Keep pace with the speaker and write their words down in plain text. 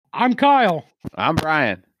I'm Kyle, I'm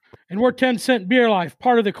Brian, and we're 10 Cent Beer Life,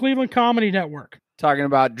 part of the Cleveland Comedy Network. talking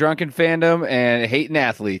about drunken fandom and hating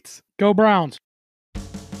athletes. Go Browns.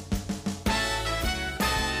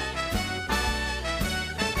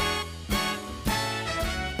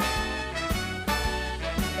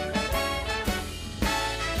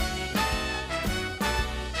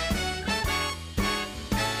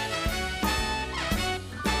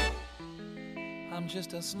 I'm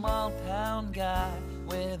just a small town guy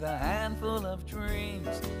with a handful of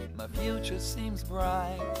dreams. My future seems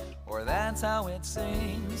bright, or that's how it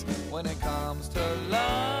seems. When it comes to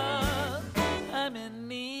love, I'm in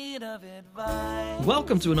need of advice.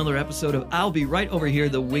 Welcome to another episode of I'll Be Right Over Here,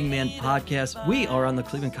 the Wingman Podcast. We are on the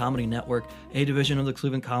Cleveland Comedy Network, a division of the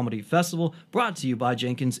Cleveland Comedy Festival, brought to you by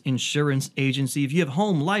Jenkins Insurance Agency. If you have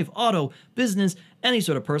home, life, auto, business, any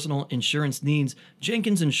sort of personal insurance needs,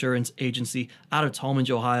 Jenkins Insurance Agency out of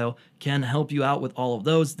Tallmadge, Ohio, can help you out with all of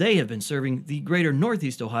those. They have been serving the greater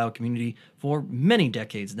Northeast Ohio community for many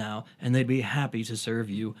decades now, and they'd be happy to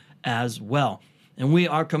serve you as well. And we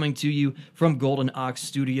are coming to you from Golden Ox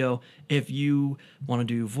Studio. If you want to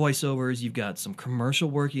do voiceovers, you've got some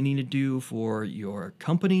commercial work you need to do for your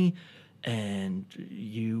company, and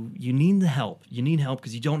you need the help. You need help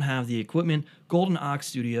because you don't have the equipment. Golden Ox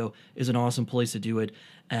Studio is an awesome place to do it.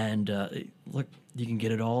 And look, you can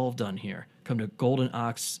get it all done here. Come to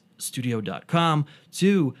goldenoxstudio.com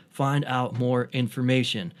to find out more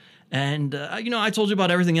information. And, I told you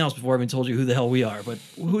about everything else before I even told you who the hell we are, but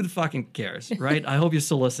who the fucking cares, right? I hope you're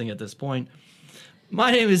still listening at this point. My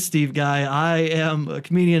name is Steve Guy. I am a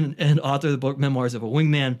comedian and author of the book Memoirs of a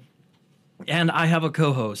Wingman. And I have a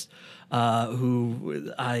co-host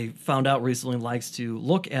who I found out recently likes to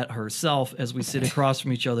look at herself as we sit across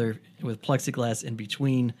from each other with plexiglass in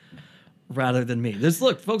between rather than me.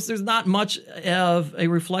 Look, folks, there's not much of a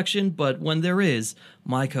reflection, but when there is,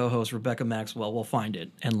 my co-host Rebecca Maxwell will find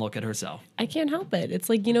it and look at herself. I can't help it. It's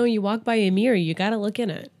like, you walk by a mirror, you got to look in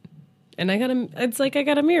it. And I got a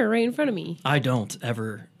mirror right in front of me. I don't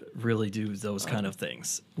ever really do those kind of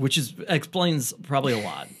things, which explains probably a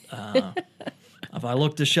lot. If I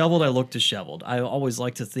look disheveled, I look disheveled. I always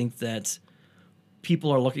like to think that people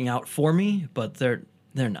are looking out for me, but they're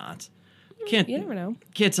not. You never know.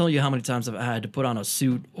 Can't tell you how many times I've had to put on a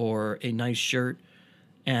suit or a nice shirt,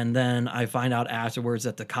 and then I find out afterwards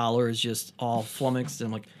that the collar is just all flummoxed, and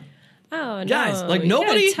I'm like, oh, guys, no. like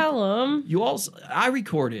nobody You gotta tell them. I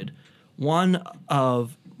recorded one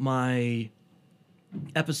of my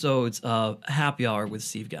episodes of Happy Hour with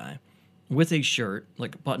Steve Guy with a shirt,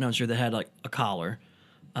 like a button-down shirt that had like a collar,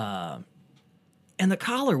 and the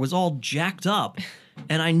collar was all jacked up.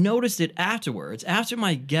 And I noticed it afterwards, after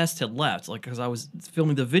my guest had left, like, because I was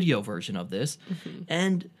filming the video version of this. Mm-hmm.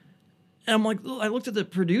 And I'm like, I looked at the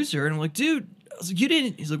producer and I'm like, dude, I was like, you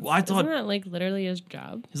didn't. He's like, well, I thought. Isn't that like literally his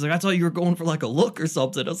job? He's like, I thought you were going for like a look or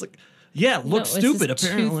something. I was like, yeah, it looked stupid,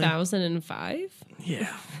 apparently. 2005? Yeah.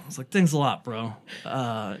 I was like, thanks a lot, bro.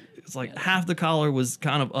 It's like half the collar was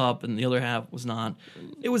kind of up and the other half was not.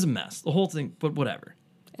 It was a mess, the whole thing, but whatever.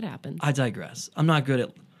 It happens. I digress. I'm not good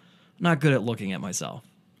at looking at myself.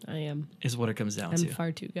 I am. Is what it comes down to. I'm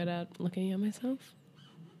far too good at looking at myself.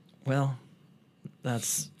 Well,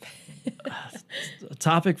 that's a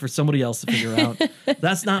topic for somebody else to figure out.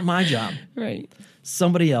 That's not my job. Right.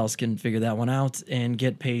 Somebody else can figure that one out and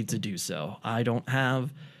get paid to do so. I don't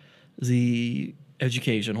have the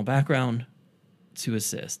educational background to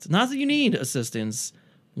assist. Not that you need assistance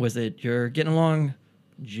with it. You're getting along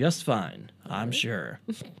just fine, I'm sure.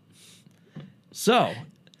 So,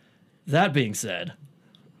 that being said,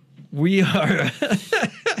 we are...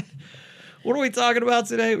 What are we talking about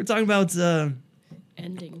today? We're talking about...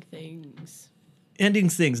 ending things. Ending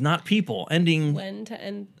things, not people. Ending... When to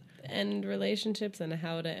end relationships and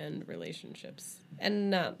how to end relationships.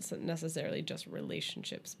 And not necessarily just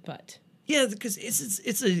relationships, but... Yeah, because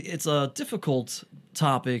it's a difficult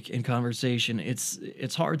topic and conversation.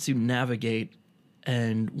 It's hard to navigate,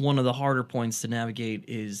 and one of the harder points to navigate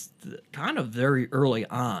is kind of very early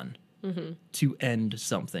on to end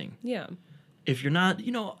something. Yeah. If you're not,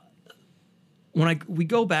 we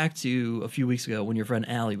go back to a few weeks ago when your friend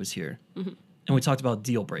Allie was here, and we talked about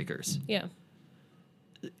deal breakers. Yeah.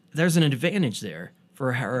 There's an advantage there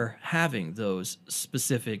for her having those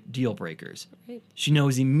specific deal breakers. Right. She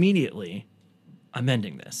knows immediately, I'm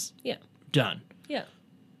ending this. Yeah. Done. Yeah.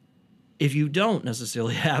 If you don't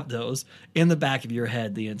necessarily have those in the back of your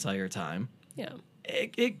head the entire time, yeah,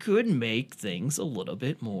 it could make things a little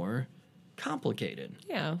bit more complicated.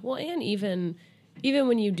 Yeah. Well, and even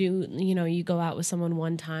when you do, you go out with someone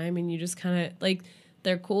one time and you just kind of like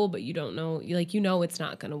they're cool, but you don't know, it's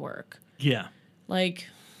not going to work. Yeah. Like,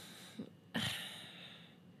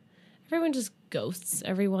 everyone just ghosts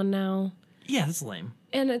everyone now. Yeah, that's lame.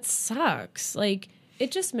 And it sucks. Like,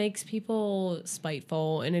 it just makes people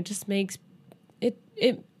spiteful, and it just makes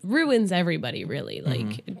it ruins everybody, really.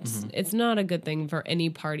 Like, it's not a good thing for any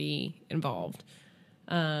party involved.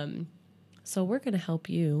 So we're going to help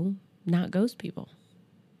you not ghost people.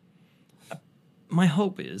 My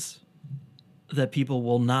hope is that people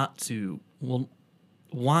will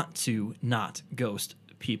want to not ghost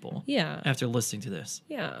people. Yeah. After listening to this.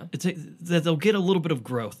 Yeah. That they'll get a little bit of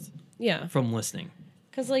growth Yeah. from listening.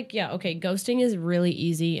 Because, like, yeah, okay, ghosting is really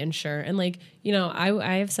easy and sure. And, like, you know,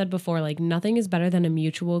 I have said before, like, nothing is better than a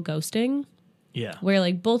mutual ghosting Yeah. where,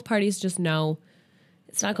 like, both parties just know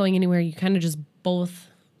it's not going anywhere. You kind of just both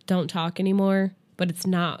don't talk anymore, but it's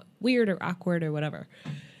not weird or awkward or whatever.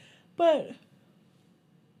 But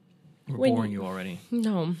We're when boring you already.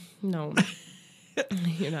 no,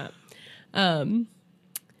 you're not.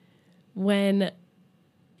 When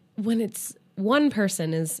it's one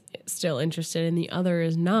person is still interested and the other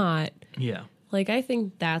is not, Yeah. like, I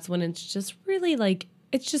think that's when it's just really, like,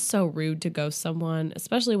 it's just so rude to ghost someone,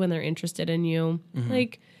 especially when they're interested in you.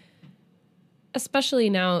 Like, especially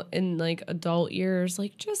now in, like, adult years,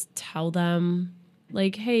 like, just tell them,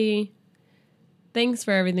 like, hey, thanks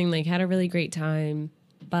for everything. Like, had a really great time.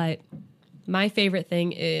 But my favorite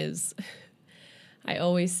thing is I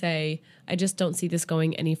always say, I just don't see this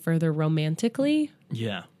going any further romantically.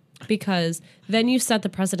 Yeah. Because then you set the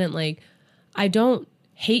precedent, like, I don't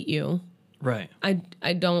hate you. Right.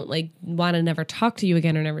 I don't, like, want to never talk to you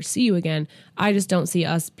again or never see you again. I just don't see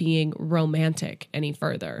us being romantic any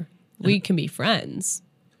further. We can be friends.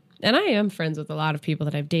 And I am friends with a lot of people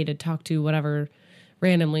that I've dated, talked to, whatever,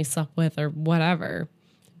 randomly slept with or whatever.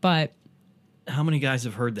 But How many guys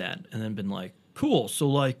have heard that and then been like, cool, so,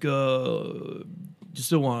 like, you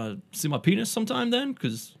still want to see my penis sometime then?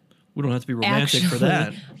 Because we don't have to be romantic for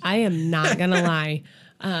that. I am not going to lie.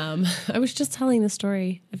 I was just telling this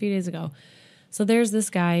story a few days ago. So there's this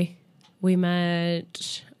guy. We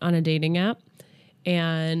met on a dating app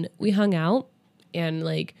and we hung out, and,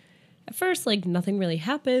 like, at first, like, nothing really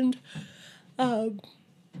happened.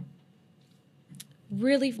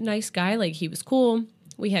 Really nice guy. Like, he was cool.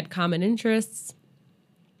 We had common interests.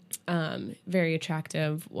 Very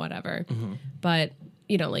attractive, whatever. But,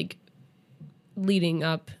 you know, like, leading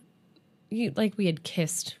up, we had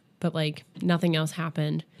kissed, but, like, nothing else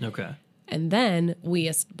happened. Okay. And then we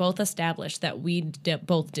both established that we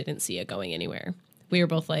both didn't see it going anywhere. We were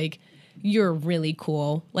both like, you're really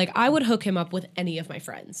cool. Like, I would hook him up with any of my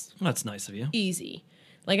friends. That's nice of you. Easy.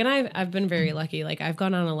 Like, and I've been very lucky. Like, I've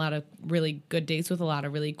gone on a lot of really good dates with a lot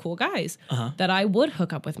of really cool guys that I would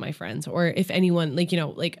hook up with my friends. Or if anyone, like, you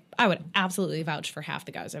know, like, I would absolutely vouch for half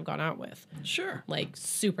the guys I've gone out with. Sure. Like,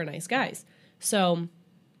 super nice guys. So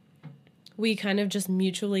we kind of just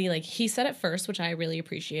mutually, like, he said it first, which I really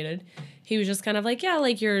appreciated. He was just kind of like, yeah,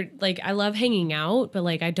 like, you're, like, I love hanging out, but,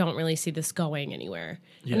 like, I don't really see this going anywhere.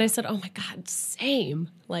 Yeah. And I said, oh my God, same.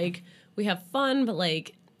 Like, we have fun, but,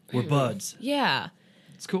 like, We're buds. yeah.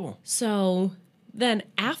 It's cool. So then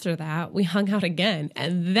after that, we hung out again,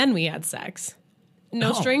 and then we had sex.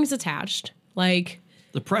 No strings attached. Like,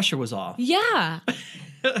 The pressure was off. yeah.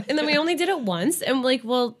 And then we only did it once, and, like,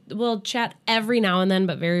 we'll chat every now and then,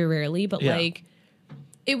 but very rarely. But Yeah. like,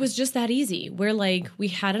 it was just that easy. Where, like, we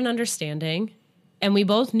had an understanding, and we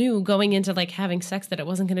both knew going into, like, having sex that it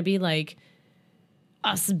wasn't going to be like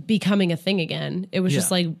us becoming a thing again. It was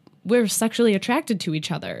just Yeah. like we're sexually attracted to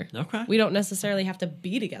each other. Okay. We don't necessarily have to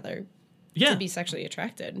be together Yeah. to be sexually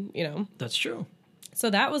attracted, you know? That's true.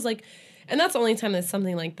 So that was like, and that's the only time that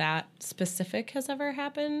something like that specific has ever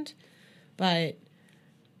happened. But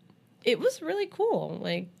it was really cool.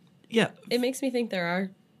 Like, Yeah. it makes me think there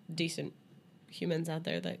are decent humans out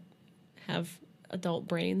there that have adult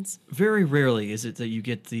brains. Very rarely is it that you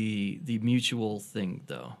get the mutual thing,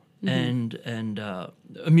 though. And a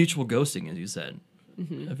mutual ghosting, as you said.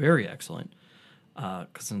 Very excellent.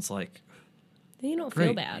 Because it's like, Then you don't great,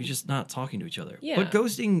 feel bad. you're just not talking to each other. Yeah. But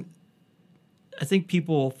ghosting, I think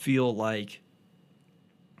people feel like,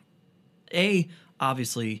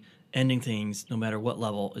 obviously, ending things, no matter what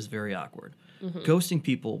level, is very awkward. Ghosting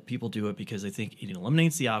people do it because they think it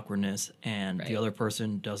eliminates the awkwardness, and Right. the other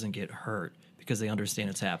person doesn't get hurt because they understand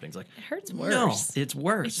it's happening. It's like, It hurts no, worse. it's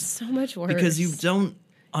worse. It's so much worse. Because you don't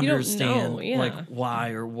You don't understand know, yeah. like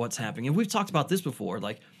why or what's happening. And we've talked about this before.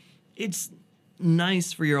 Like, it's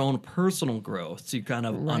nice for your own personal growth to kind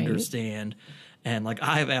of Right. understand. And like,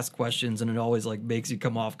 I have asked questions, and it always like makes you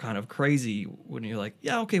come off kind of crazy when you're like,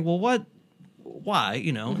 yeah, okay, well, why,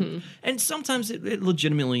 you know? And sometimes it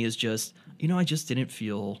legitimately is just, I just didn't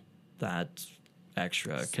feel that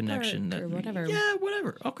extra connection or whatever. Yeah,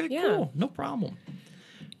 whatever. Okay, Yeah. cool. No problem.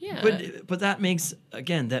 Yeah. But that makes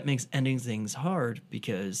ending things hard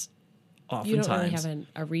because you don't really oftentimes have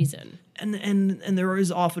a reason. and there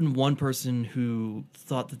is often one person who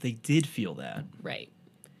thought that they did feel that Right.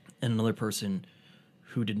 and another person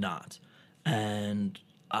who did not. And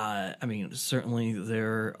I mean, certainly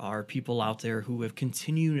there are people out there who have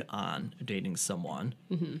continued on dating someone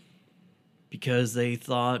because they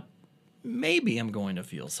thought maybe I'm going to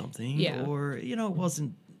feel something, Yeah. or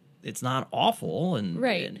it's not awful, and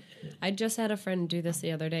Right. I just had a friend do this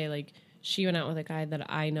the other day. Like, she went out with a guy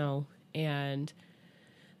that I know, and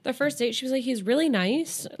the first date, she was like, he's really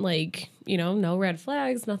nice. Like, no red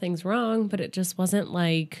flags, nothing's wrong, but it just wasn't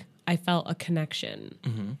like I felt a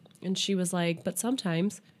connection. And she was like, but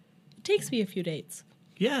sometimes it takes me a few dates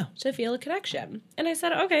yeah, to feel a connection. And I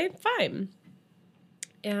said, okay, fine.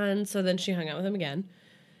 And so then she hung out with him again.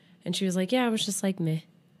 And she was like, yeah, I was just like, meh.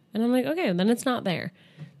 And I'm like, okay, then it's not there.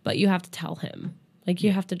 But you have to tell him. Like,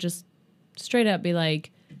 you have to just straight up be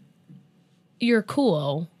like, you're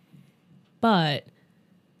cool, but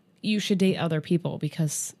you should date other people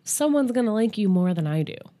because someone's going to like you more than I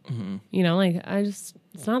do.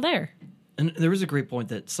 It's not there. And there is a great point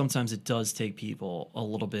that sometimes it does take people a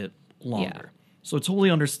little bit longer. Yeah. So I totally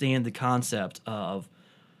understand the concept of,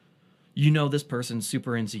 this person's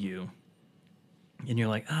super into you, and you're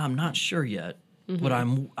like, I'm not sure yet, but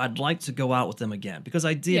I'd like to go out with them again because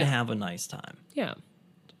I did Yeah. have a nice time. Yeah.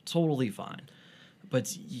 Totally fine.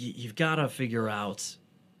 But you've got to figure out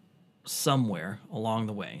somewhere along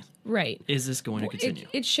the way, Right. is this going to continue?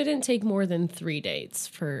 It shouldn't take more than 3 dates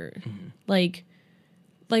for, like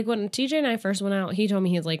when TJ and I first went out, he told me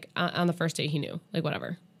he was like, on the first date, he knew, like,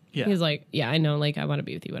 whatever. Yeah. He was like, yeah, I know, like, I want to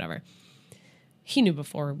be with you, whatever. He knew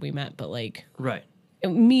before we met, but, like, Right.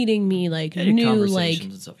 meeting me, like, Any knew, like,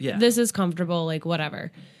 conversations and stuff. Yeah. this is comfortable, like,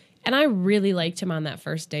 whatever. And I really liked him on that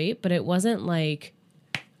first date, but it wasn't like,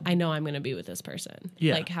 I know I'm going to be with this person.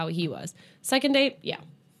 Yeah. Like how he was. Second date, yeah,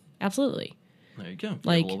 absolutely. There you go. Get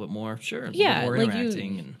Like- a little bit more, sure. A Yeah, little more like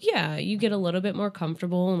interacting. you get a little bit more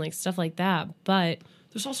comfortable and like stuff like that. But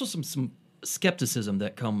There's also some skepticism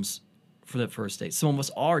that comes for that first date. Some of us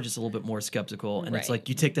are just a little bit more skeptical, and it's Right. like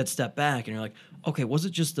you take that step back and you're like, okay, was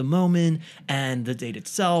it just the moment and the date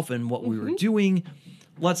itself and what we were doing?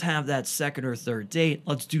 Let's have that second or third date.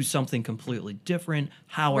 Let's do something completely different.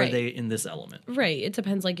 How are Right. they in this element? right, it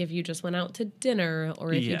depends like if you just went out to dinner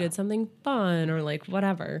or if Yeah. you did something fun or like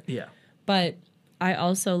whatever. Yeah. But I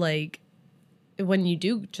also like when you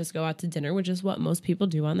do just go out to dinner, which is what most people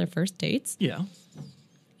do on their first dates. Yeah.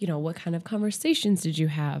 What kind of conversations did you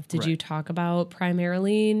have? Did you Right. talk about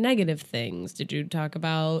primarily negative things? Did you talk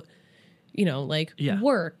about, like Yeah.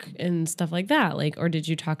 work and stuff like that? Like, or did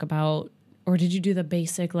you talk about, or did you do the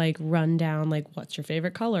basic like rundown, like what's your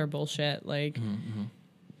favorite color bullshit? Like,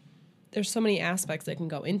 there's so many aspects that can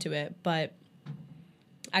go into it. But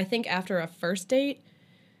I think after a first date,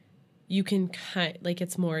 you can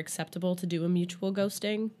it's more acceptable to do a mutual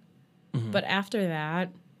ghosting. But after that,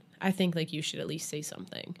 I think like you should at least say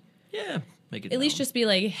something. Yeah. Make it At least known. just be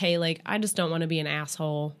like, hey, like, I just don't want to be an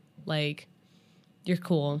asshole. Like, you're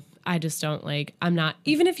cool. I just don't like, I'm not,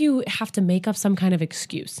 even if you have to make up some kind of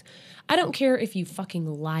excuse. I don't care if you fucking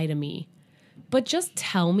lie to me, but just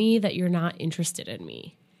tell me that you're not interested in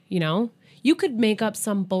me. You could make up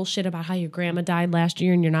some bullshit about how your grandma died last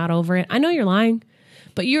year and you're not over it. I know you're lying,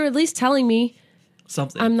 but you're at least telling me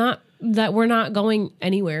something. that we're not going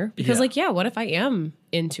anywhere. Because, Yeah. what if I am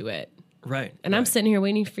into it? right. And I'm right. sitting here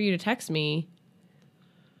waiting for you to text me.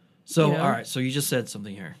 So, you know? all right. So you just said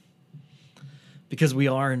something here. Because we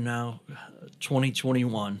are now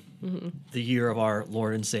 2021, the year of our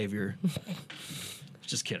Lord and Savior.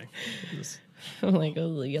 Just kidding. I'm like,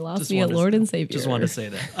 oh, you lost Just me at wanted to- Lord and Savior. Just wanted to say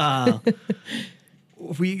that.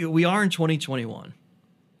 We are in 2021,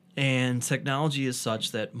 and technology is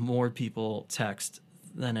such that more people text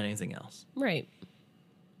than anything else. Right.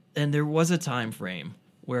 And there was a time frame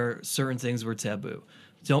where certain things were taboo.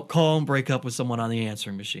 Don't call and break up with someone on the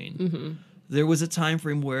answering machine. There was a time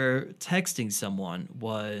frame where texting someone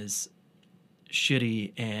was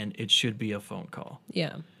shitty and it should be a phone call.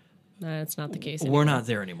 Yeah. That's not the case We're anymore. not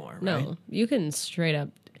there anymore, No, right? you can straight up.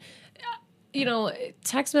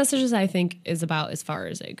 Text messages, I think, is about as far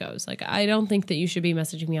as it goes. Like, I don't think that you should be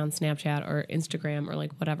messaging me on Snapchat or Instagram or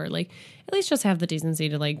like whatever. Like, at least just have the decency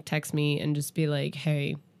to like text me and just be like,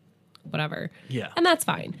 hey, whatever. Yeah. And that's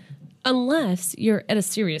fine. Unless you're at a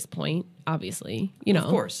serious point, obviously. Of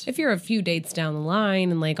course. If you're a few dates down the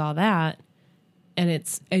line and like all that, and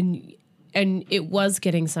it was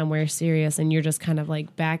getting somewhere serious and you're just kind of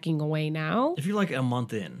like backing away now. If you're like a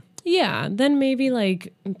month in, Yeah, then maybe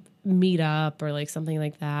like meet up or like something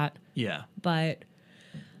like that. Yeah. But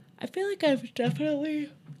I feel like I've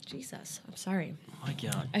definitely. Jesus, I'm sorry. Oh my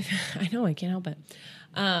God. I know, I can't help it.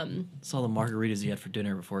 Saw the margaritas you had for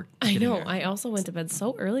dinner before. I getting know. here. I also went to bed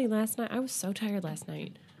so early last night. I was so tired last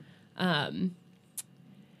night.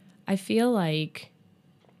 I feel like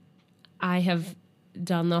I have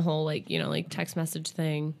done the whole like text message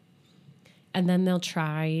thing, and then they'll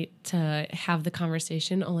try to have the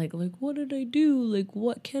conversation. Oh, like what did I do? Like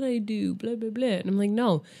what can I do? Blah blah blah. And I'm like,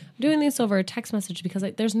 no, I'm doing this over a text message because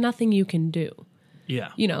there's nothing you can do.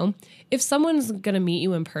 Yeah. You know, if someone's going to meet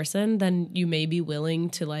you in person, then you may be willing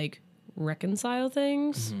to like reconcile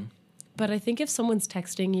things. Mm-hmm. But I think if someone's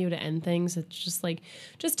texting you to end things, it's just like,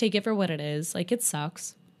 just take it for what it is. Like, it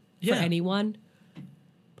sucks for anyone.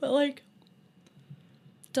 But like,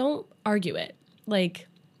 don't argue it. Like,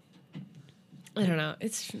 I don't know.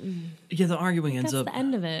 It's Yeah, the arguing ends that's up the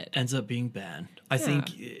end of it. ends up being bad. I think,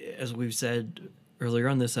 as we've said earlier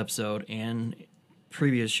on this episode and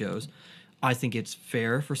previous shows, I think it's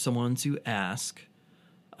fair for someone to ask,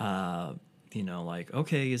 like,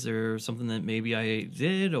 okay, is there something that maybe I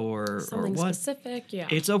did or Something what? specific, yeah.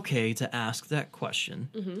 It's okay to ask that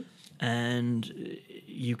question, and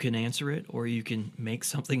you can answer it or you can make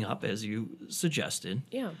something up as you suggested.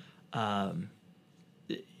 yeah.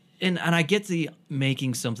 And I get the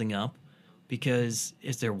making something up because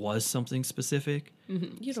if there was something specific,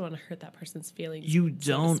 You don't want to hurt that person's feelings. you so to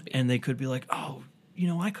don't, speak. and they could be like, oh,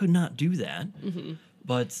 I could not do that.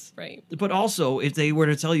 But Right. But also, if they were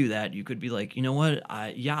to tell you that, you could be like, you know what?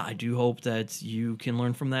 I do hope that you can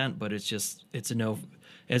learn from that, but it's a no.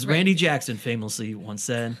 As Right. Randy Jackson famously once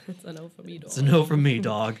said, It's a no for me, dog. it's a no from me,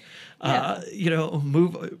 dog. Yeah.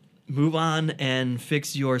 Move on and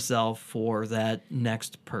fix yourself for that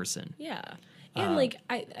next person. Yeah. And like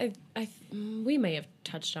I we may have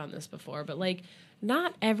touched on this before, but like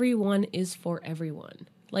not everyone is for everyone.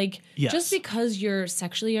 Like Yes. just because you're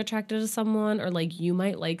sexually attracted to someone or like you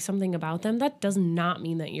might like something about them, that does not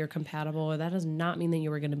mean that you're compatible or that does not mean that you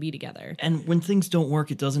were going to be together. And when things don't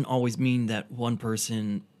work, it doesn't always mean that one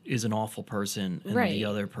person is an awful person and Right. the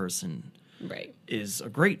other person Right. is a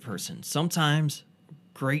great person. Sometimes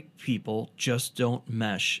great people just don't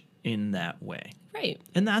mesh in that way. Right.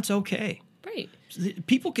 And that's okay. Right.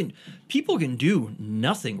 People can do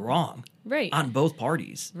nothing wrong Right. on both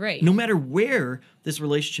parties. Right. No matter where this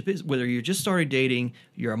relationship is, whether you just started dating,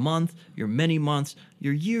 you're a month, you're many months,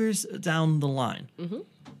 you're years down the line.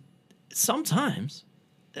 Sometimes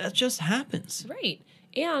that just happens. Right.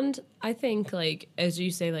 And I think like as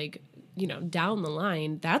you say like, down the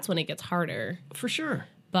line, that's when it gets harder. For sure.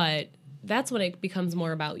 But that's when it becomes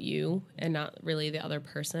more about you and not really the other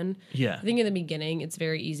person. Yeah. I think in the beginning, it's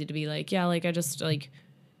very easy to be like, yeah, like I just like,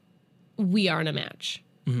 we aren't a match.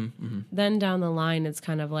 Then down the line, it's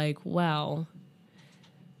kind of like, well,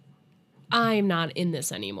 I'm not in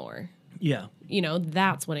this anymore. Yeah.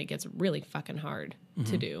 That's when it gets really fucking hard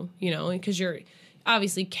to do, because you're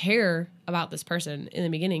obviously care about this person in the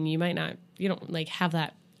beginning. You don't like have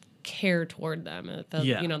that care toward them,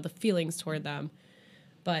 the feelings toward them.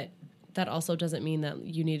 But that also doesn't mean that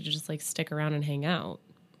you need to just like stick around and hang out.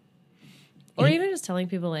 Or even just telling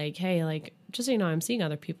people like, hey, like, just so you know, I'm seeing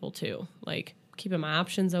other people too. Like, keeping my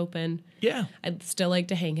options open. Yeah. I'd still like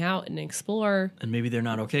to hang out and explore. And maybe they're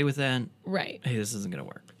not okay with that. Right. Hey, this isn't going to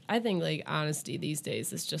work. I think like honesty these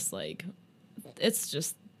days is just like, it's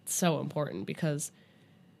just so important because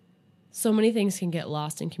so many things can get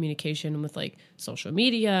lost in communication with like social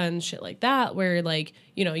media and shit like that, where like,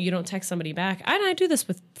 you don't text somebody back. And I do this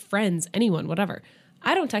with friends, anyone, whatever.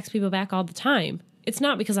 I don't text people back all the time. It's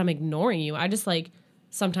not because I'm ignoring you. I just like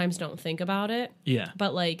sometimes don't think about it. Yeah.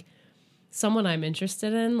 But like someone I'm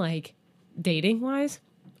interested in, like dating wise,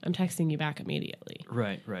 I'm texting you back immediately.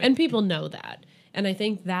 Right. And people know that. And I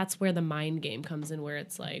think that's where the mind game comes in, where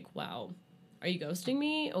it's like, wow, are you ghosting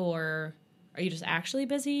me? Or are you just actually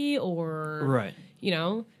busy? Or, Right.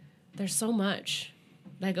 There's so much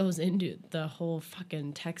that goes into the whole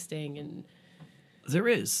fucking texting. And There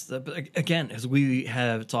is. But again, as we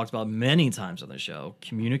have talked about many times on the show,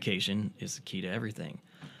 communication is the key to everything.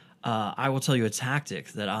 I will tell you a tactic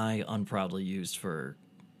that I unproudly used for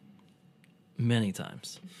many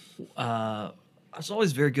times. I was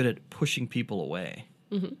always very good at pushing people away.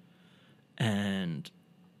 And,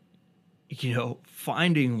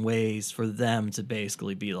 finding ways for them to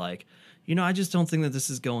basically be like, I just don't think that this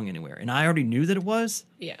is going anywhere. And I already knew that it was,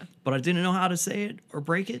 yeah, but I didn't know how to say it or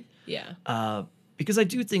break it. yeah, Because I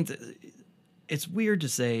do think that it's weird to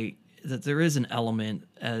say that there is an element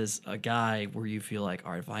as a guy where you feel like,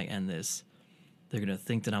 all right, if I end this, they're going to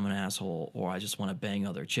think that I'm an asshole or I just want to bang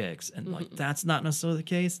other chicks. And Mm-hmm. like, that's not necessarily the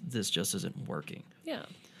case. This just isn't working. Yeah.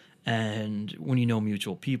 And when you know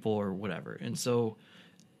mutual people or whatever. And so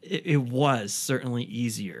it was certainly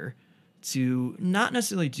easier to not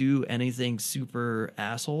necessarily do anything super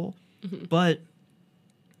asshole, but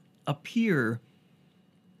appear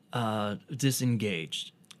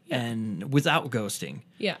disengaged and without ghosting.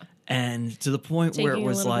 Yeah. And to the point Taking where it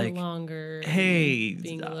was a little like, bit longer. hey,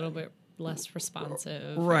 being a little bit less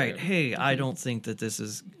responsive. right, or- hey, I don't think that this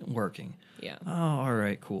is working. Yeah. Oh, all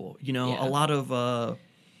right, cool. You know, Yeah. a lot of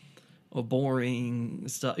boring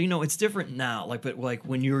stuff. You know, it's different now. Like, but like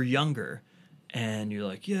when you're younger, and you're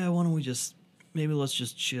like, yeah, why don't we maybe let's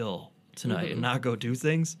just chill tonight Mm-hmm. and not go do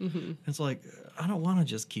things. It's like I don't want to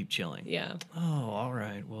just keep chilling. Yeah. Oh, all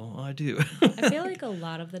right. Well, I do. I feel like a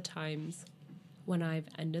lot of the times when I've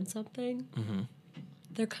ended something, Mm-hmm.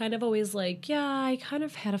 they're kind of always like, yeah, I kind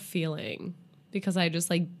of had a feeling because I just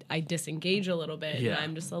like, I disengage a little bit Yeah. and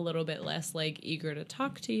I'm just a little bit less like eager to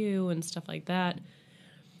talk to you and stuff like that.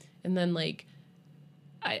 And then like,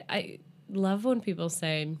 I love when people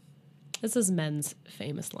say, this is men's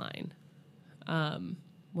famous line,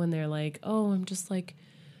 when they're like, oh, I'm just like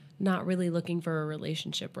not really looking for a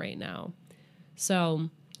relationship right now. So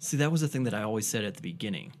See, that was the thing that I always said at the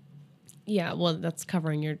beginning yeah, well, that's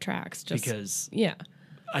covering your tracks. Just because yeah,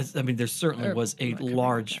 I mean, there certainly Or was a not covering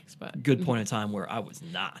large, tracks, but- good point in time where I was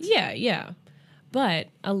not. yeah. But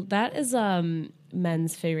that is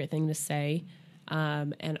men's favorite thing to say.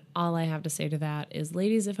 And all I have to say to that is,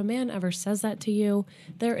 ladies, if a man ever says that to you,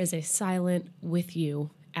 there is a silent with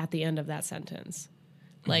you at the end of that sentence.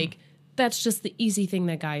 Like, that's just the easy thing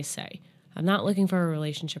that guys say. I'm not looking for a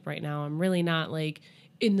relationship right now. I'm really not like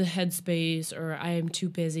in the headspace, or I am too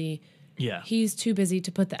busy. Yeah. He's too busy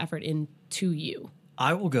to put the effort into you.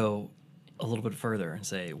 I will go a little bit further and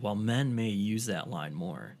say, while men may use that line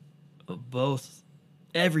more,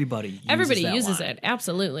 everybody Uses line. it.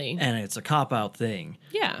 Absolutely. And it's a cop-out thing.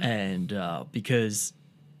 Yeah. And because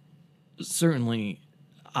certainly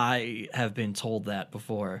I have been told that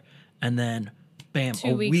before, and then bam, 2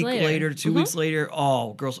 a weeks week later. later, 2 weeks later,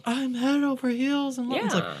 oh, girls, I'm head over heels. And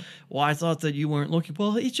it's like, Yeah. well, I thought that you weren't looking.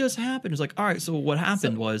 Well, it just happened. It's like, all right, so what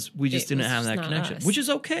happened was we just it didn't was have just that not connection, us. which is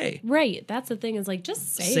okay. Right. That's the thing, is like,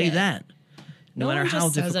 just Say it. that. No No matter one how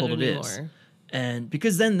just says it difficult it is. anymore. And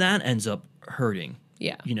because then that ends up hurting.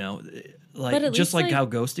 Yeah. You know, But like at just least, like like- how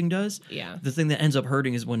ghosting does. Yeah. The thing that ends up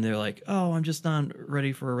hurting is when they're like, "Oh, I'm just not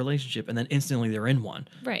ready for a relationship," and then instantly they're in one.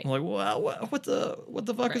 Right. I'm like, well, what the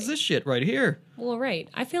fuck is Right. this shit right here? Well, right.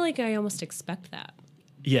 I feel like I almost expect that.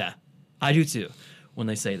 Yeah, I do too. When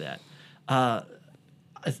they say that,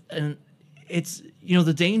 and it's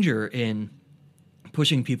the danger in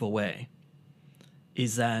pushing people away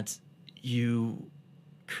is that you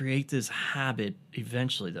create this habit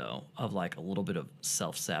eventually, though, of like a little bit of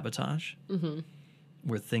self-sabotage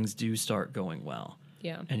where things do start going well.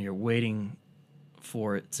 Yeah. And you're waiting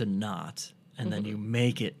for it to not, and then you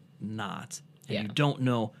make it not. And Yeah. you don't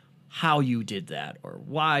know how you did that or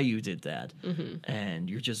why you did that. And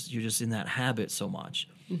you're just in that habit so much.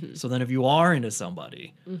 So then if you are into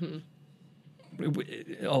somebody,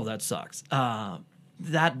 oh, that sucks.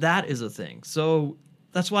 That is a thing. So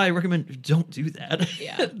that's why I recommend don't do that.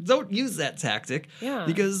 Yeah. Don't use that tactic. Yeah.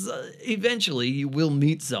 Because eventually you will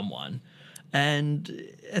meet someone, and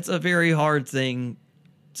it's a very hard thing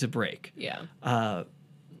to break. Yeah.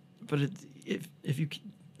 But if you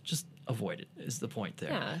just avoid it is the point there.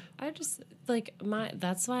 Yeah. I just like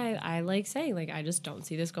that's why I like saying, like, I just don't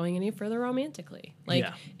see this going any further romantically. Like,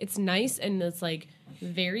 Yeah. it's nice and it's like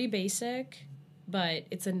very basic, but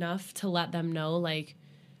it's enough to let them know, like,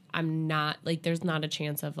 I'm not, like, there's not a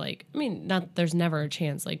chance of, like, I mean, there's never a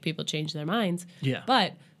chance, like, people change their minds. Yeah.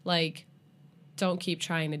 But, like, don't keep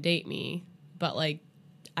trying to date me, but, like,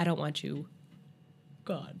 I don't want you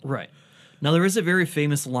gone. Right. Now, there is a very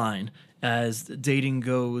famous line as dating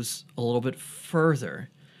goes a little bit further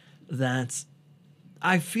that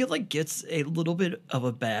I feel like gets a little bit of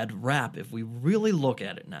a bad rap if we really look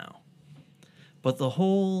at it now. But the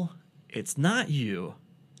whole, it's not you,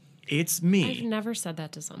 it's me. I've never said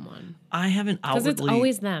that to someone. I haven't Because it's outwardly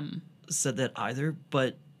always them. said that either,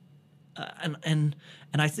 but and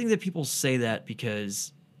I think that people say that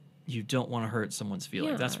because you don't want to hurt someone's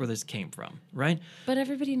feelings. Yeah. That's where this came from, right? But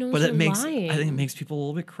everybody knows But you're it makes lying. I think it makes people a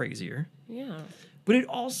little bit crazier. Yeah. But it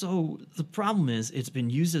also, the problem is it's been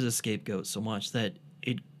used as a scapegoat so much that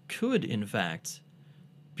it could in fact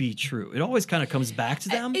be true. It always kind of comes back to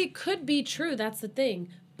them. It could be true, that's the thing.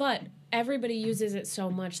 But everybody uses it so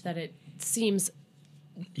much that it seems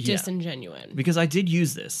disingenuous. Because I did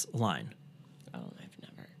use this line. Oh, I've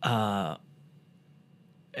never.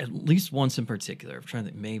 at least once in particular. I'm trying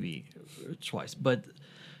to think, maybe twice, but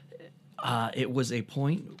it was a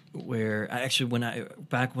point where when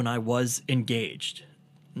I was engaged,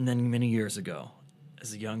 many years ago,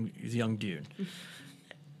 as a young dude,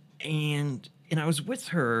 and I was with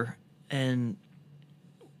her, and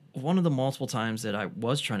one of the multiple times that I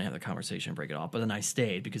was trying to have the conversation and break it off, but then I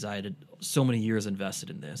stayed because I had so many years invested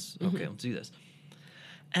in this. Okay, let's do this.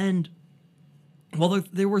 And well,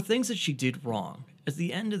 there were things that she did wrong. At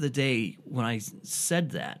the end of the day, when I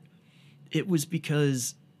said that, it was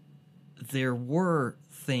because there were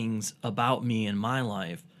things about me in my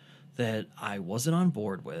life that I wasn't on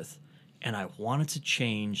board with, and I wanted to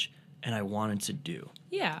change, and I wanted to do.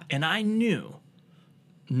 Yeah. And I knew,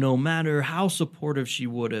 no matter how supportive she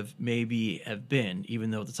would have been,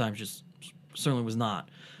 even though at the time she certainly was not,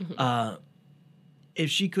 if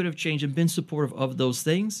she could have changed and been supportive of those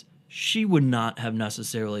things, she would not have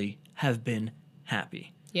necessarily have been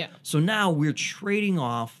happy. Yeah. So now we're trading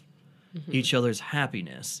off each other's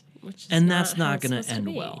happiness, Which is and that's how not it's going to supposed end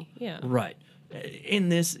be. well. Yeah. Right. In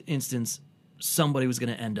this instance, somebody was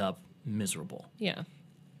going to end up miserable. Yeah.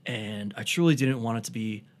 And I truly didn't want it to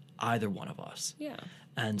be either one of us. Yeah.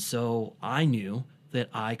 And so I knew that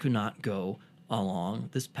I could not go along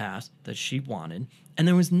this path that she wanted. And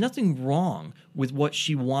there was nothing wrong with what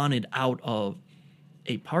she wanted out of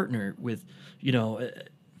a partner with,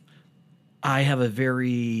 I have a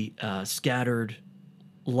very scattered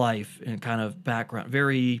life and kind of background,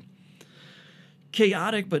 very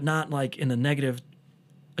chaotic, but not like in a negative.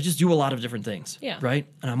 I just do a lot of different things. Yeah. Right.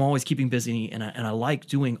 And I'm always keeping busy, and I like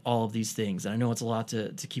doing all of these things. And I know it's a lot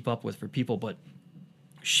to keep up with for people, but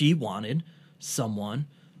she wanted someone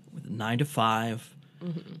with a 9 to 5,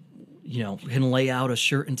 can lay out a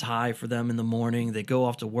shirt and tie for them in the morning. They go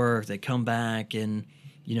off to work, they come back, and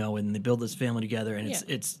and they build this family together, and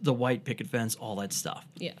it's the white picket fence, all that stuff.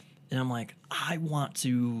 Yeah. And I'm like, I want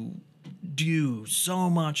to do so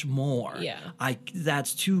much more. Yeah.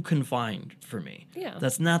 That's too confined for me. Yeah.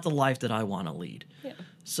 That's not the life that I want to lead. Yeah.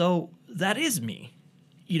 So that is me.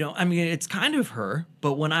 It's kind of her,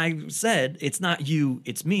 but when I said it's not you,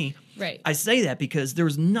 it's me, Right. I say that because there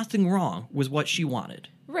was nothing wrong with what she wanted.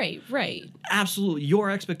 Right. Absolutely. Your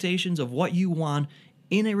expectations of what you want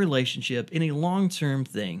in a relationship, in a long-term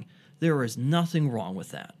thing, there is nothing wrong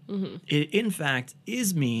with that. It, in fact,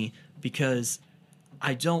 is me because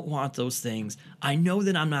I don't want those things. I know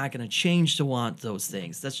that I'm not going to change to want those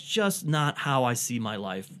things. That's just not how I see my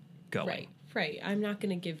life going. Right. I'm not going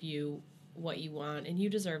to give you what you want, and you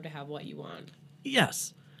deserve to have what you want.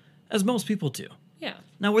 Yes, as most people do. Yeah.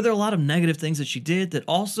 Now, were there a lot of negative things that she did that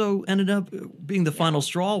also ended up being the final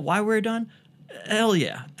straw? Why we're done? Hell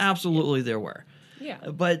yeah, absolutely there were. Yeah.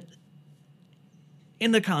 But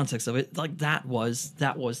in the context of it, like that was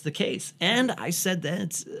the case, and I said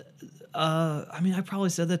that. I probably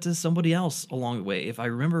said that to somebody else along the way. If I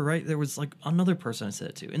remember right, there was like another person I said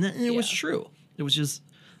it to, and it was true. It was just,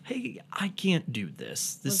 hey, I can't do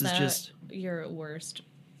this. This Was is that just your worst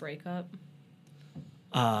breakup?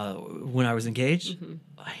 when I was engaged,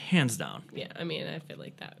 hands down. Yeah, I feel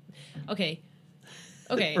like that. Okay.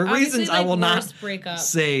 For obviously, reasons I will not worst breakup.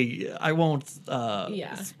 say, I won't.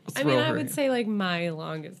 Yeah. Throw I her would in. say like my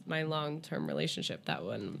long-term relationship, that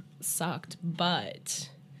one sucked, but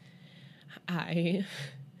I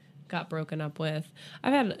got broken up with.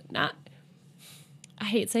 I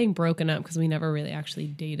hate saying broken up because we never really actually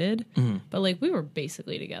dated, but like we were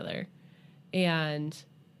basically together. And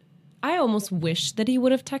I almost wish that he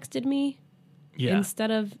would have texted me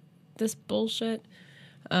instead of this bullshit.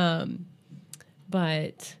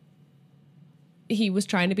 But he was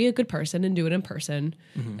trying to be a good person and do it in person.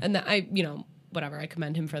 And that whatever, I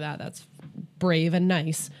commend him for that. That's brave and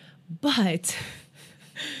nice. But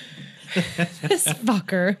this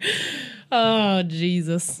fucker. Oh,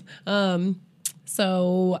 Jesus.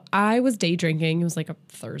 So I was day drinking. It was like a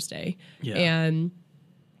Thursday.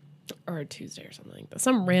 Or a Tuesday or something like that.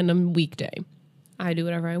 Some random weekday. I do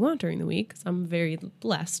whatever I want during the week because I'm very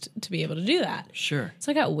blessed to be able to do that. Sure.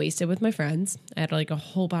 So I got wasted with my friends. I had like a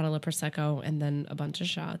whole bottle of Prosecco and then a bunch of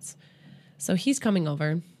shots. So he's coming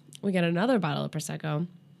over. We get another bottle of Prosecco.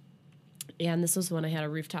 And this was when I had a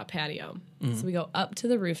rooftop patio. So we go up to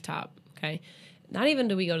the rooftop, okay? Not even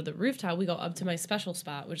do we go to the rooftop, we go up to my special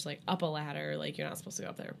spot, which is like up a ladder. Like you're not supposed to go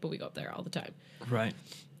up there, but we go up there all the time. Right.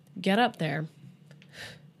 Get up there,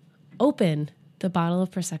 open the bottle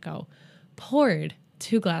of Prosecco, poured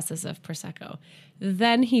 2 glasses of Prosecco.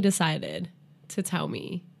 Then he decided to tell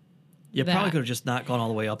me. You probably could have just not gone all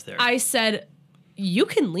the way up there. I said, you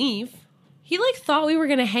can leave. He thought we were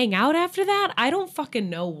going to hang out after that. I don't fucking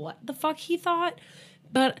know what the fuck he thought,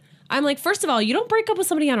 but I'm like, first of all, you don't break up with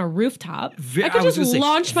somebody on a rooftop. Ve- I could I was just gonna say,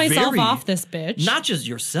 launch myself very- off this bitch. Not just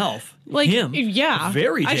yourself, Like, him. yeah.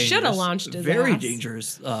 Very I dangerous. shoulda launched his Very ass.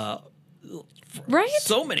 dangerous. right?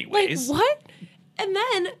 So many Like, ways. what? And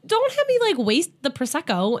then don't have me like waste the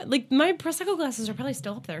Prosecco. Like, my Prosecco glasses are probably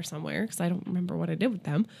still up there somewhere because I don't remember what I did with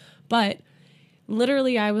them. But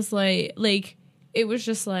literally, I was like, it was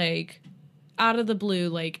just like out of the blue,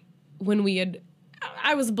 like when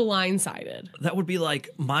I was blindsided. That would be like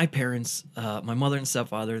my parents, my mother and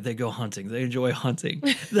stepfather, they go hunting. They enjoy hunting.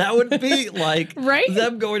 That would be like Right?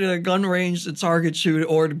 them going to a gun range to target shoot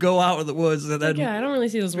or to go out in the woods and then Yeah, I don't really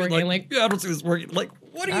see this working. Like, yeah, I don't see this working. Like,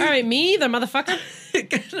 what are all you right, me, the motherfucker.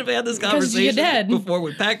 kind of had this you're conversation dead. before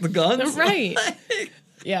we packed the guns? Right.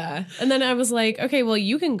 Yeah. And then I was like, okay, well,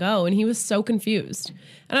 you can go. And he was so confused.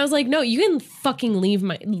 And I was like, no, you can fucking leave.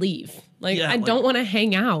 Like, Yeah, I like- don't want to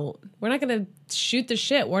hang out. We're not going to shoot the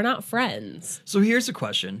shit. We're not friends. So here's a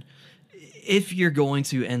question. If you're going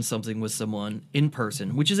to end something with someone in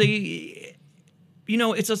person, which is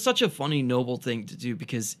it's such a funny, noble thing to do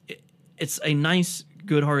because it's a nice,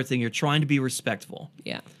 good-hearted thing. You're trying to be respectful.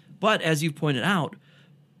 Yeah. But as you've pointed out,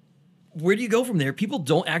 where do you go from there? People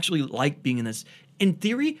don't actually like being in this. In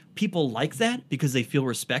theory, people like that because they feel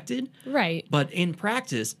respected. Right. But in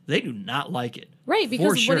practice, they do not like it. Right.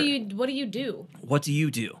 Because For sure. what do you do? What do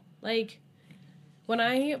you do? Like, when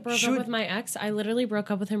I broke up with my ex, I literally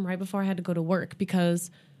broke up with him right before I had to go to work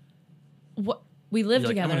because we lived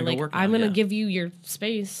You're like, I'm together. gonna go Like, work now, I'm going to yeah. give you your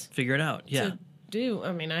space. Figure it out. Yeah. To do.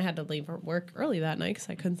 I mean, I had to leave work early that night because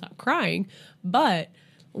I couldn't stop crying. But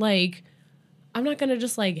like, I'm not gonna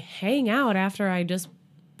just like hang out after I just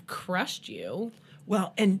crushed you.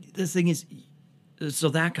 Well, and the thing is, so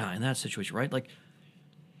that guy in that situation, right? Like,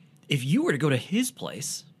 if you were to go to his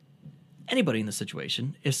place, anybody in the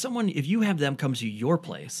situation, if you have them come to your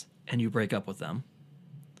place and you break up with them,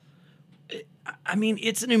 I mean,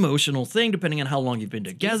 it's an emotional thing depending on how long you've been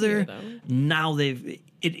together. easier, though. Now it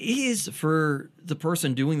is for the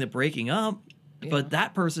person doing the breaking up, but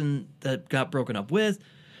that person that got broken up with,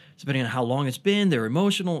 depending on how long it's been, they're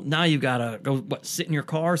emotional. Now you've got to go sit in your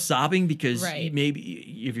car sobbing because Right. maybe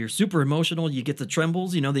if you're super emotional, you get the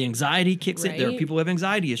trembles. The anxiety kicks in. There are Right. people who have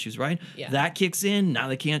anxiety issues, right? Yeah. That kicks in. Now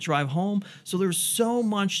they can't drive home. So there's so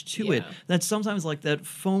much to it Yeah. that sometimes like that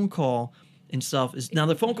phone call and stuff is now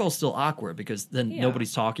the phone call is still awkward because then Yeah.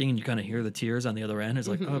 nobody's talking and you kind of hear the tears on the other end. It's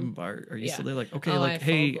like, are you Yeah. still there? Like, okay, Oh, like, I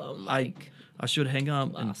hey, full-blown, I should hang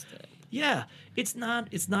up. And Lost it. yeah, it's not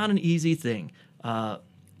an easy thing.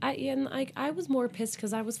 I was more pissed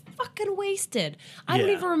because I was fucking wasted. I don't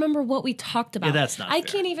Yeah. even remember what we talked about. that's not I fair.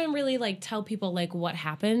 can't even really like tell people like what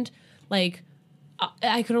happened. Like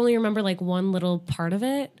I could only remember like one little part of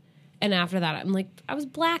it, and after that I'm like I was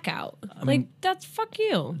blackout. Like that's fuck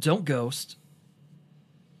you. Don't ghost.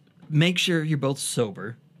 Make sure you're both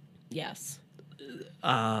sober. Yes.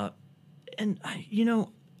 And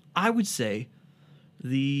I would say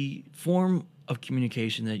the form of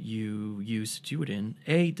communication that you use to do it in,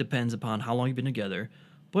 depends upon how long you've been together,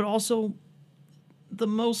 but also the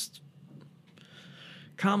most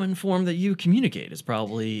common form that you communicate is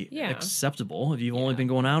probably Yeah. acceptable. If you've only been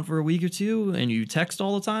going out for a week or two and you text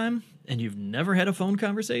all the time and you've never had a phone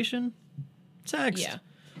conversation, text. Yeah.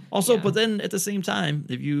 Also, Yeah. but then at the same time,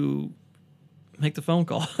 if you make the phone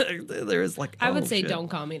call, there is like, I would oh, say shit. don't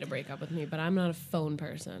call me to break up with me, but I'm not a phone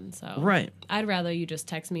person, so Right. I'd rather you just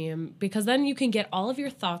text me because then you can get all of your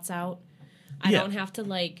thoughts out. I Yeah. don't have to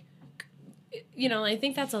like, I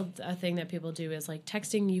think that's a thing that people do is like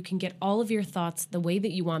texting. You can get all of your thoughts the way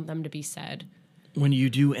that you want them to be said. When you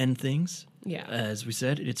do end things, Yeah. as we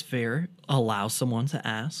said, it's fair. Allow someone to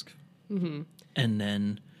ask, and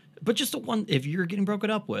then, but just if you're getting broken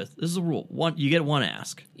up with, this is a rule. You get one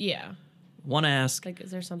ask, Yeah. one ask, Like,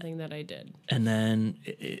 is there something that I did? and then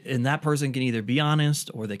and that person can either be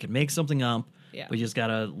honest or they can make something up. Yeah. But you just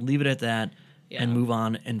gotta leave it at that Yeah. and move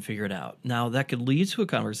on and figure it out. Now that could lead to a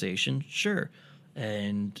conversation, sure,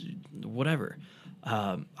 and whatever.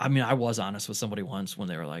 I mean, I was honest with somebody once when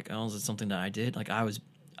they were like, "Oh, is it something that I did?" Like I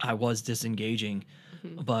was disengaging,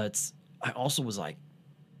 but I also was like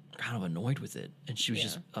kind of annoyed with it, and she was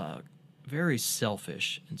just very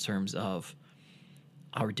selfish in terms of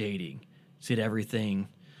our dating. She did everything.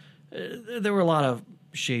 There were a lot of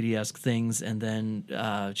shady-esque things, and then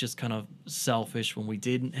just kind of selfish when we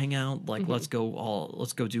didn't hang out. Like let's go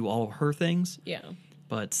do all of her things, Yeah.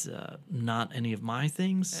 but not any of my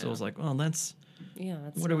things. So I was like, well, that's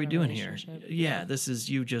That's what are we not a doing here? relationship. Yeah, this is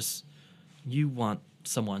you want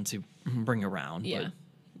someone to bring around. Yeah. But,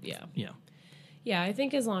 Yeah. yeah. Yeah, I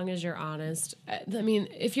think as long as you're honest, I mean,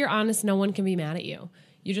 if you're honest, no one can be mad at you.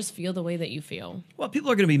 you just feel the way that you feel. Well,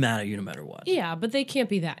 people are going to be mad at you no matter what. Yeah, but they can't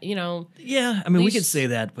be that, you know. Yeah, I mean, we least- could say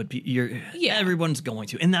that, but everyone's going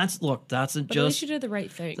to. And that's But at least just you did the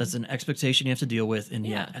right thing. that's an expectation you have to deal with. And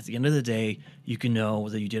Yeah. at the end of the day, you can know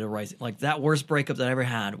that you did a right thing. Like that worst breakup that I ever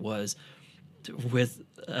had was with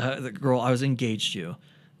the girl I was engaged to,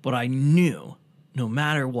 but I knew no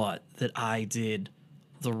matter what that I did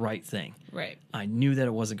the right thing. Right. I knew that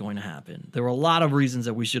it wasn't going to happen. There were a lot of reasons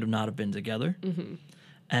that we should have not have been together.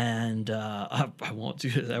 And I won't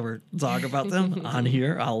ever talk about them on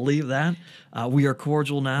here. I'll leave that. We are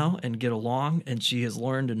cordial now and get along, and she has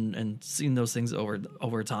learned and seen those things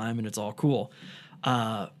over time, and it's all cool.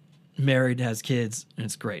 Married, has kids, and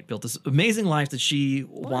it's great. Built this amazing life that she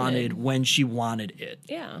wanted when she wanted it.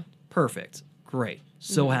 Yeah. Perfect. Great.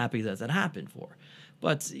 So happy that happened for her.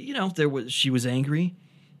 But, she was angry.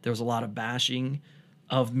 There was a lot of bashing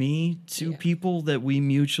of me to people that we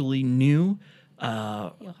mutually knew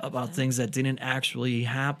about things that didn't actually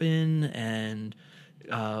happen. And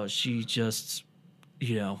she just,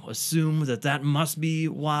 assumed that must be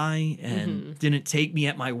why and didn't take me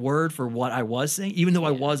at my word for what I was saying, even though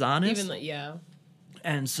I was honest.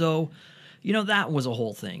 And so, that was a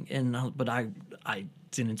whole thing. And but I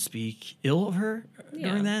didn't speak ill of her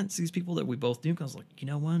during that. It's these people that we both knew. 'Cause I was like, you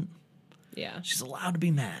know what? Yeah. She's allowed to be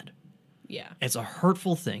mad. Yeah. It's a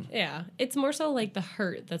hurtful thing. Yeah. It's more so like the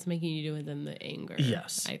hurt that's making you do it than the anger.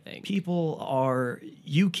 Yes. I think.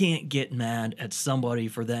 You can't get mad at somebody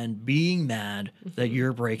for then being mad that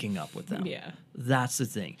you're breaking up with them. Yeah. That's the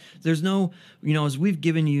thing. There's no, as we've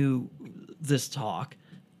given you this talk,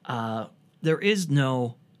 there is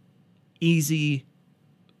no easy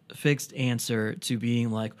fixed answer to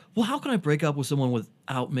being like, well, how can I break up with someone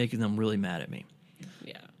without making them really mad at me?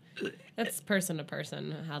 Yeah. That's person to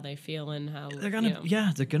person, how they feel and how They're gonna,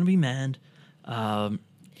 they're gonna be mad. Sometimes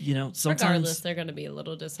regardless, they're gonna be a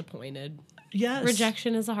little disappointed. Yes,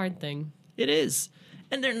 Rejection is a hard thing. it is,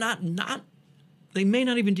 and they're not. They may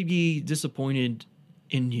not even be disappointed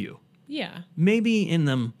in you. Yeah. Maybe in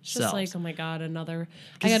themselves. Just like, oh my God, I gotta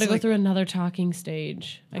it's go like- through another talking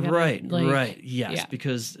stage. Right. Yes, yeah.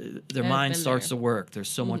 because their I've mind been starts there. to work. There's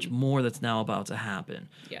so much more that's now about to happen.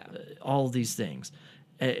 Yeah. All of these things.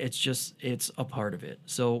 It's a part of it.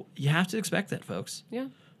 So you have to expect that, folks. Yeah.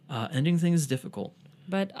 Ending things is difficult.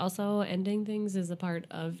 But also, ending things is a part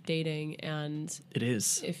of dating. And It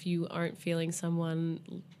is. if you aren't feeling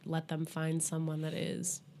someone, let them find someone that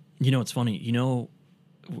is. It's funny.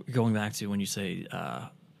 Going back to when you say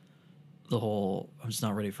the whole, I'm just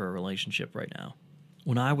not ready for a relationship right now.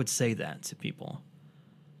 When I would say that to people,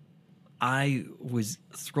 I was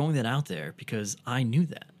throwing that out there because I knew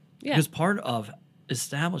that. Yeah. Because part of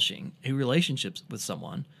establishing a relationship with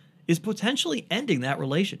someone is potentially ending that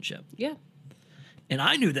relationship. Yeah. And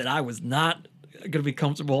I knew that I was not going to be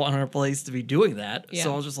comfortable in our place to be doing that. Yeah.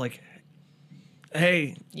 So I was just like,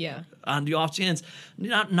 hey, Yeah. on the off chance,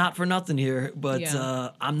 not for nothing here, but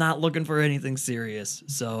Yeah. I'm not looking for anything serious.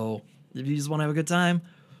 So if you just want to have a good time,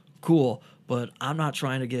 cool. But I'm not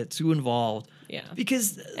trying to get too involved. Yeah.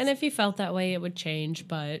 Because And if you felt that way, it would change,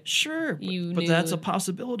 but sure, you but knew that's a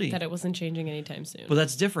possibility. that it wasn't changing anytime soon. But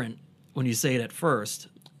that's different when you say it at first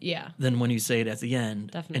yeah. than when you say it at the end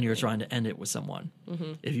and Definitely. you're trying to end it with someone.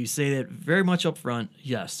 If you say that very much up front,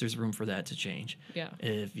 yes, there's room for that to change. Yeah.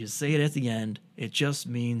 If you say it at the end, it just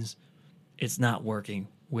means it's not working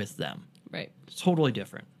with them. Right. It's totally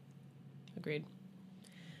different. Agreed.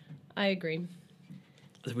 I agree.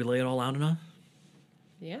 Did we lay it all out enough?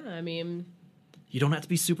 Yeah. I mean, You don't have to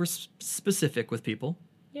be super specific with people.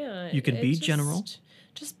 yeah. You can it be just- general.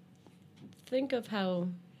 Just think of how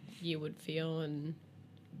you would feel and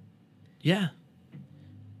Yeah.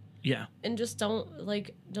 Yeah. just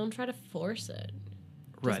don't try to force it.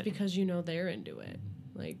 Just Right. because you know they're into it.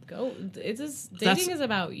 Like, go. It's just, That's- dating is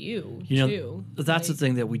about you, too. That's the Like,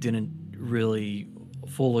 thing that we didn't really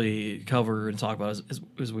fully cover and talk about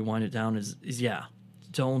as we wind it down is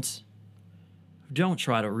don't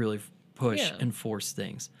try to really push Yeah. and force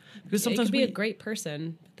things. Because It sometimes could be a great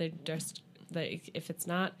person. They just, if it's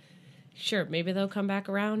not, sure, maybe they'll come back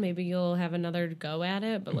around. Maybe you'll have another go at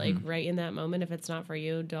it. But like right in that moment, if it's not for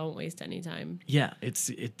you, don't waste any time. yeah,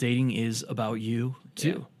 dating is about you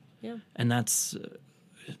too. Yeah. And that's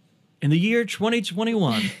in the year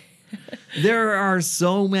 2021. There are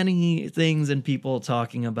so many things and people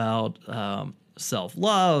talking about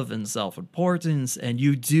self-love and self-importance, and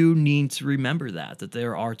you do need to remember that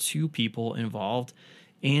there are two people involved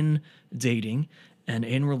in dating and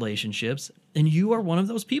in relationships, and you are one of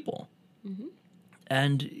those people.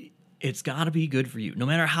 And it's got to be good for you, no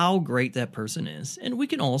matter how great that person is. And we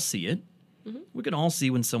can all see it. We can all see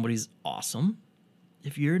when somebody's awesome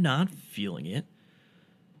if you're not feeling it,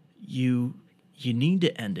 you need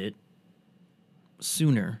to end it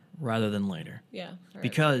sooner rather than later. Yeah. for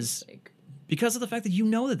Because- everybody's sake. Because of the fact that you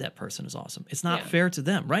know that person is awesome. It's not Yeah. fair to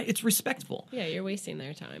them, right? It's respectful. Yeah, you're wasting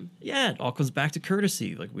their time. Yeah, it all comes back to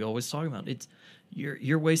courtesy, like we always talk about. It's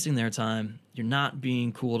you're wasting their time. You're not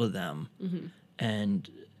being cool to them, and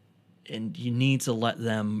you need to let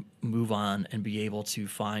them move on and be able to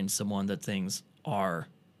find someone that things are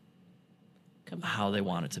how they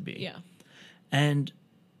want it to be. Yeah. And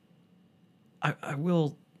I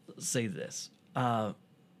will say this.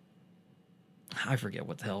 I forget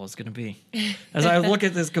what the hell it's going to be. As I look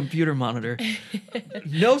at this computer monitor,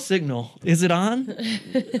 no signal. Is it on?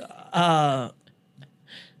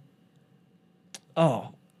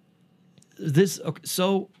 Okay,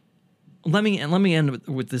 so let me end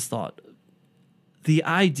with this thought. The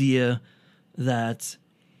idea that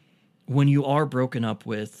when you are broken up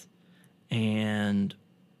with, and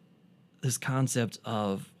this concept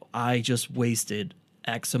of I just wasted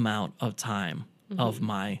X amount of time of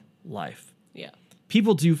my life. Yeah.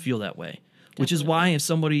 People do feel that way, which is why if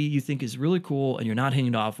somebody you think is really cool and you're not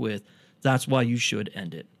hitting it off with, that's why you should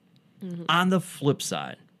end it. On the flip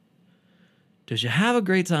side, did you have a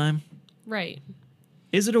great time? Right.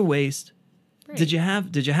 Is it a waste? Right. Did you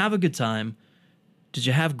have a good time? Did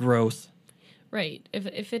you have growth? Right.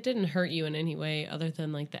 If it didn't hurt you in any way other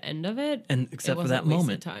than like the end of it, And except it for that wasn't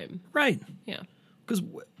wasted moment. time. Right. Yeah. Because,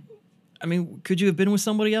 I mean, could you have been with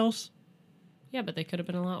somebody else? Yeah, but they could have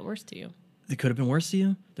been a lot worse to you. They could have been worse to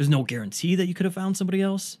you. There's no guarantee that you could have found somebody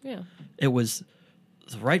else. Yeah. It was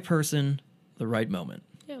the right person, the right moment.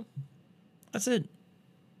 Yeah. That's it.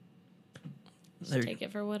 Just take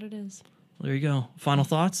it for what it is. There you go. Final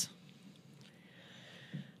thoughts?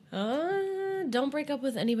 Don't break up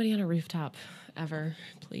with anybody on a rooftop ever,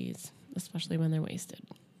 please. Especially when they're wasted.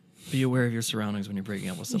 Be aware of your surroundings when you're breaking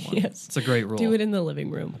up with someone. Yes. It's a great rule. Do it in the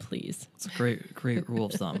living room, please. It's a great rule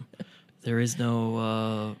of thumb. There is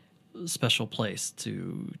no special place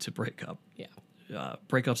to break up. Yeah.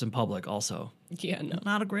 Breakups in public also Yeah, no.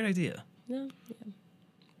 not a great idea. No.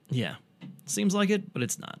 Yeah. Seems like it, but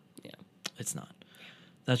it's not. Yeah. It's not.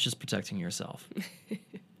 That's just protecting yourself.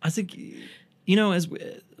 I think, you know,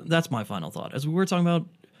 that's my final thought. As we were talking about,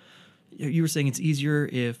 you were saying it's easier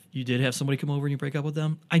if you did have somebody come over and you break up with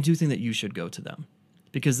them. I do think that you should go to them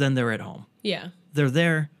because then they're at home. Yeah. They're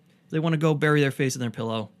there. They want to go bury their face in their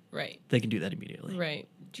pillow. Right. They can do that immediately. Right.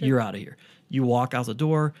 True. You're out of here. You walk out the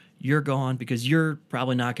door. You're gone because you're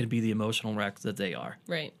probably not going to be the emotional wreck that they are.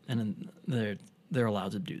 Right. And then they're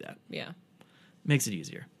allowed to do that. Yeah. Makes it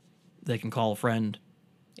easier. They can call a friend.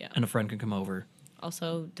 Yeah. And a friend can come over.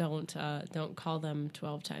 Also, don't call them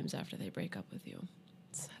 12 times after they break up with you.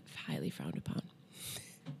 It's highly frowned upon.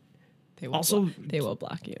 They will Also- they will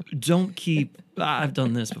block you. Don't keep. I've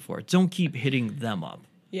done this before. Don't keep hitting them up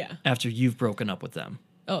Yeah. after you've broken up with them.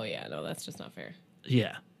 Oh yeah. No, that's just not fair.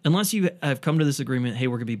 Yeah. Unless you have come to this agreement, hey,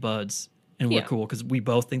 we're going to be buds and we're Yeah. cool because we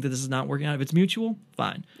both think that this is not working out. If it's mutual,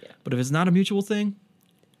 fine. Yeah. But if it's not a mutual thing,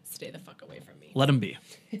 Stay the fuck away from me. let them be.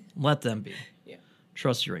 Let them be. Yeah.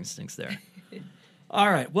 Trust your instincts there. All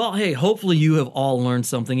right. Well, hey, hopefully you have all learned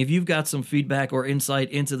something. If you've got some feedback or insight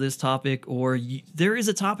into this topic, or there is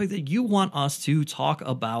a topic that you want us to talk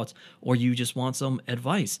about, or you just want some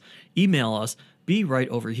advice, email us,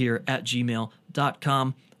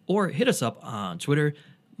 berightoverhere@gmail.com, or hit us up on Twitter.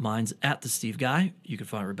 Mine's @TheSteveGuy. You can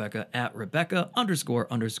find Rebecca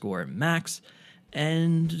 @Rebecca__Max.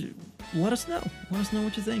 And let us know. Let us know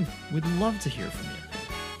what you think. We'd love to hear from you.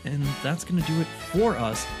 And that's going to do it for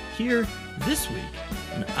us here this week.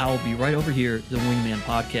 And I'll be right over here, the Wingman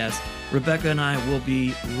Podcast. Rebecca and I will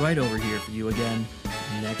be right over here for you again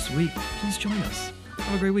next week. Please join us.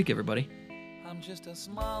 Have a great week, everybody. I'm just a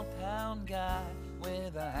small town guy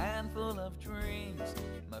with a handful of dreams.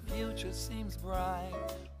 My future seems bright,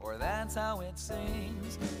 or that's how it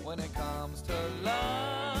seems. When it comes to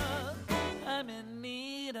love, I'm in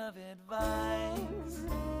need of advice.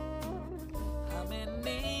 I'm in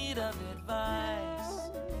need of advice.